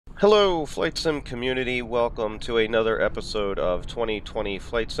Hello, Flight Sim community. Welcome to another episode of 2020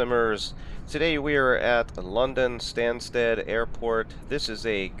 Flight Simmers. Today we are at London Stansted Airport. This is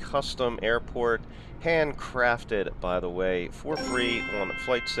a custom airport, handcrafted, by the way, for free on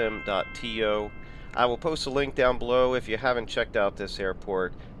flightsim.to. I will post a link down below if you haven't checked out this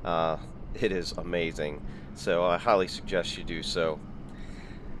airport. It is amazing, so I highly suggest you do so.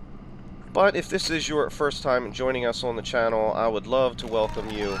 But if this is your first time joining us on the channel, I would love to welcome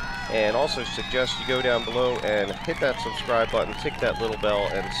you and also suggest you go down below and hit that subscribe button, tick that little bell,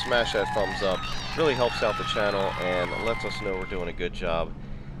 and smash that thumbs up. Really helps out the channel and lets us know we're doing a good job.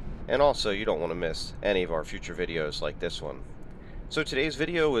 And also, you don't want to miss any of our future videos like this one. So today's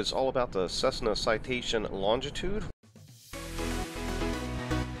video is all about the Cessna Citation Longitude.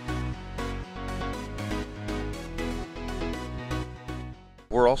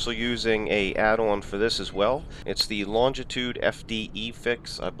 We're also using a add-on for this as well. It's the Longitude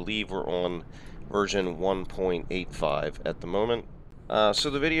FDEfix. I believe we're on version 1.85 at the moment. So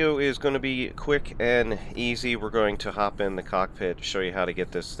the video is going to be quick and easy. We're going to hop in the cockpit, show you how to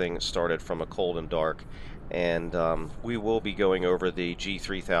get this thing started from a cold and dark. And we will be going over the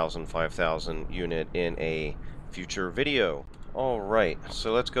G3000 5000 unit in a future video. Alright,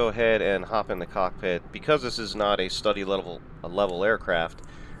 so let's go ahead and hop in the cockpit. Because this is not a study level aircraft,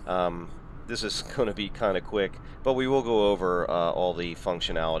 this is going to be kind of quick, but we will go over all the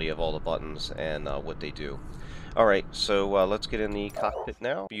functionality of all the buttons and what they do. Alright, so let's get in the cockpit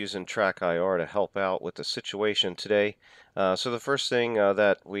now. I'm using Track IR to help out with the situation today. So the first thing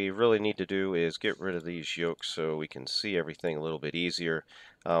that we really need to do is get rid of these yokes so we can see everything a little bit easier.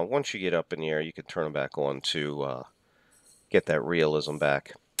 Once you get up in the air, you can turn them back on to get that realism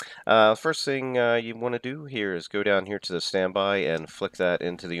back. First thing you want to do here is go down here to the standby and flick that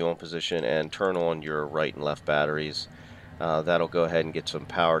into the on position and turn on your right and left batteries. That'll go ahead and get some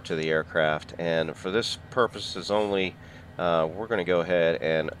power to the aircraft, and for this purposes only, we're going to go ahead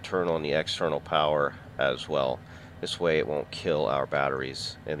and turn on the external power as well. This way it won't kill our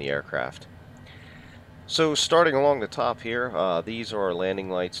batteries in the aircraft. So starting along the top here, these are our landing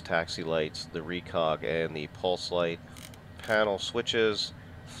lights, taxi lights, the recog, and the pulse light, panel switches,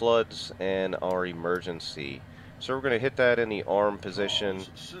 floods, and our emergency. So we're going to hit that in the arm position.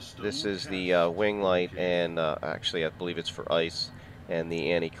 This is the wing light, and actually I believe it's for ice, and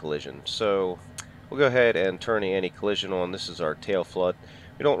the anti-collision. So we'll go ahead and turn the anti-collision on. This is our tail flood.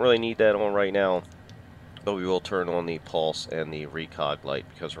 We don't really need that on right now, but we will turn on the pulse and the recog light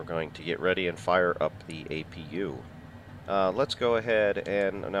because we're going to get ready and fire up the APU. Let's go ahead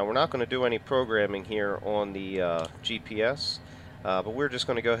and now we're not going to do any programming here on the GPS, but we're just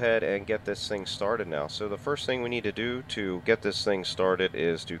going to go ahead and get this thing started now. So the first thing we need to do to get this thing started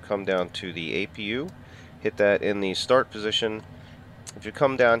is to come down to the APU, hit that in the start position. If you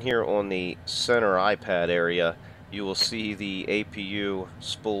come down here on the center iPad area, you will see the APU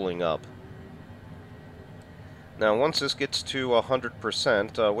spooling up. Now once this gets to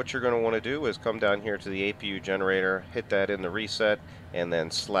 100%, what you're going to want to do is come down here to the APU generator, hit that in the reset, and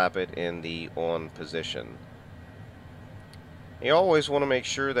then slap it in the on position. You always want to make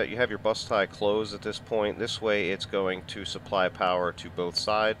sure that you have your bus tie closed at this point. This way it's going to supply power to both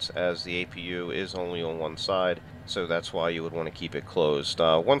sides, as the APU is only on one side, so that's why you would want to keep it closed.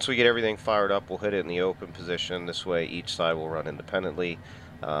 Once we get everything fired up, we'll hit it in the open position. This way each side will run independently.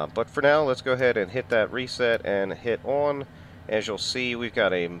 But for now, let's go ahead and hit that reset and hit on. As you'll see, we've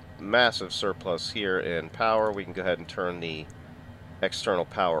got a massive surplus here in power. We can go ahead and turn the external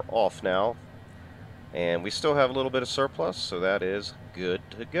power off now. And we still have a little bit of surplus, so that is good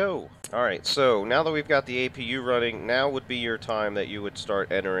to go. Alright, so now that we've got the APU running, now would be your time that you would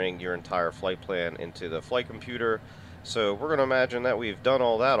start entering your entire flight plan into the flight computer. So we're going to imagine that we've done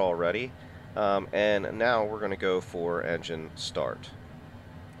all that already, and now we're going to go for engine start.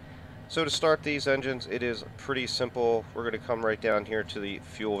 So to start these engines, it is pretty simple. We're going to come right down here to the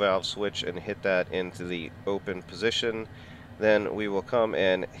fuel valve switch and hit that into the open position. Then we will come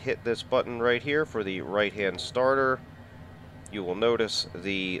and hit this button right here for the right-hand starter. You will notice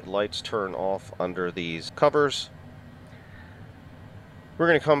the lights turn off under these covers. We're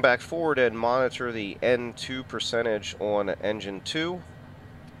going to come back forward and monitor the N2 percentage on engine 2.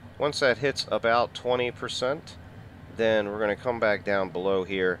 Once that hits about 20%, then we're going to come back down below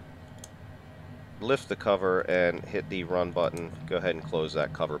here, lift the cover, and hit the run button. Go ahead and close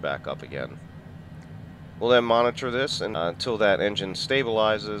that cover back up again. We'll then monitor this until that engine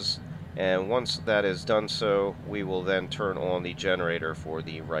stabilizes, and once that is done so, we will then turn on the generator for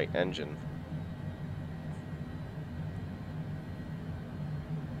the right engine.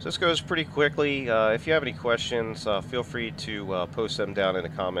 So this goes pretty quickly. If you have any questions, feel free to post them down in the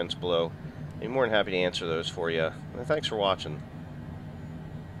comments below. I'd be more than happy to answer those for you. And thanks for watching.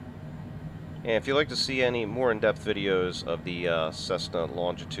 And if you'd like to see any more in-depth videos of the Cessna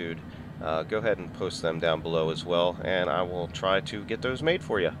Longitude, go ahead and post them down below as well, and I will try to get those made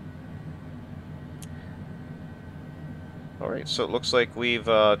for you. Alright, so it looks like we've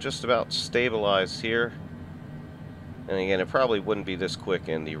just about stabilized here. And again, it probably wouldn't be this quick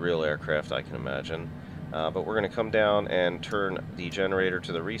in the real aircraft, I can imagine. But we're going to come down and turn the generator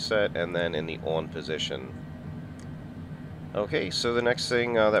to the reset, and then in the on position. Okay, so the next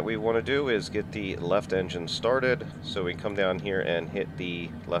thing that we want to do is get the left engine started. So we come down here and hit the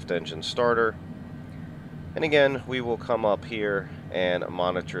left engine starter. And again, we will come up here and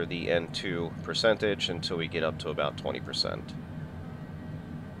monitor the N2 percentage until we get up to about 20%.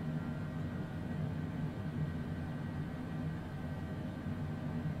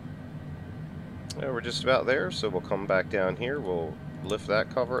 We're just about there, so we'll come back down here. We'll lift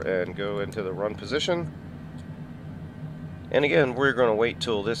that cover and go into the run position. And again, we're going to wait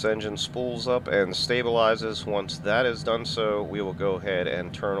till this engine spools up and stabilizes. Once that is done so, we will go ahead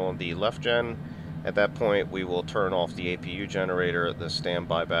and turn on the left gen. At that point, we will turn off the APU generator, the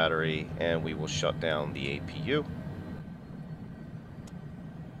standby battery, and we will shut down the APU.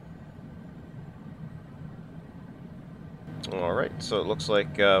 Alright, so it looks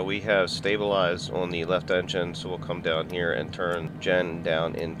like we have stabilized on the left engine, so we'll come down here and turn gen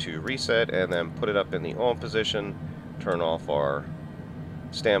down into reset, and then put it up in the on position, turn off our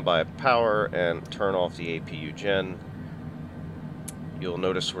standby power, and turn off the APU gen. You'll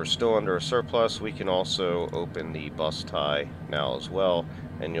notice we're still under a surplus. We can also open the bus tie now as well,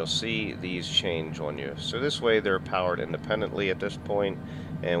 and you'll see these change on you. So this way they're powered independently at this point,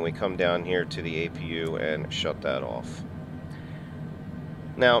 and we come down here to the APU and shut that off.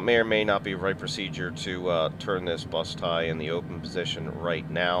 Now, it may or may not be right procedure to turn this bus tie in the open position right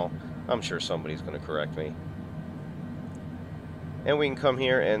now. I'm sure somebody's going to correct me. And we can come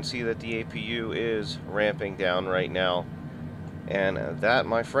here and see that the APU is ramping down right now. And that,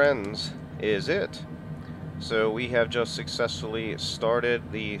 my friends, is it. So we have just successfully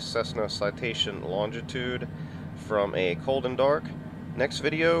started the Cessna Citation Longitude from a cold and dark. Next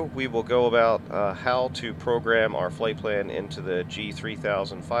video, we will go about how to program our flight plan into the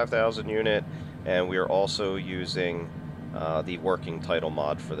G3000 5000 unit, and we are also using the working title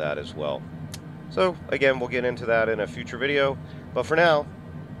mod for that as well. So again, we'll get into that in a future video, but for now,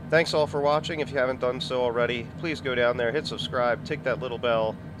 thanks all for watching. If you haven't done so already, please go down there, hit subscribe, tick that little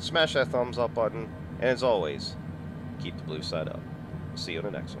bell, smash that thumbs up button, and as always, keep the blue side up. See you in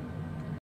the next one.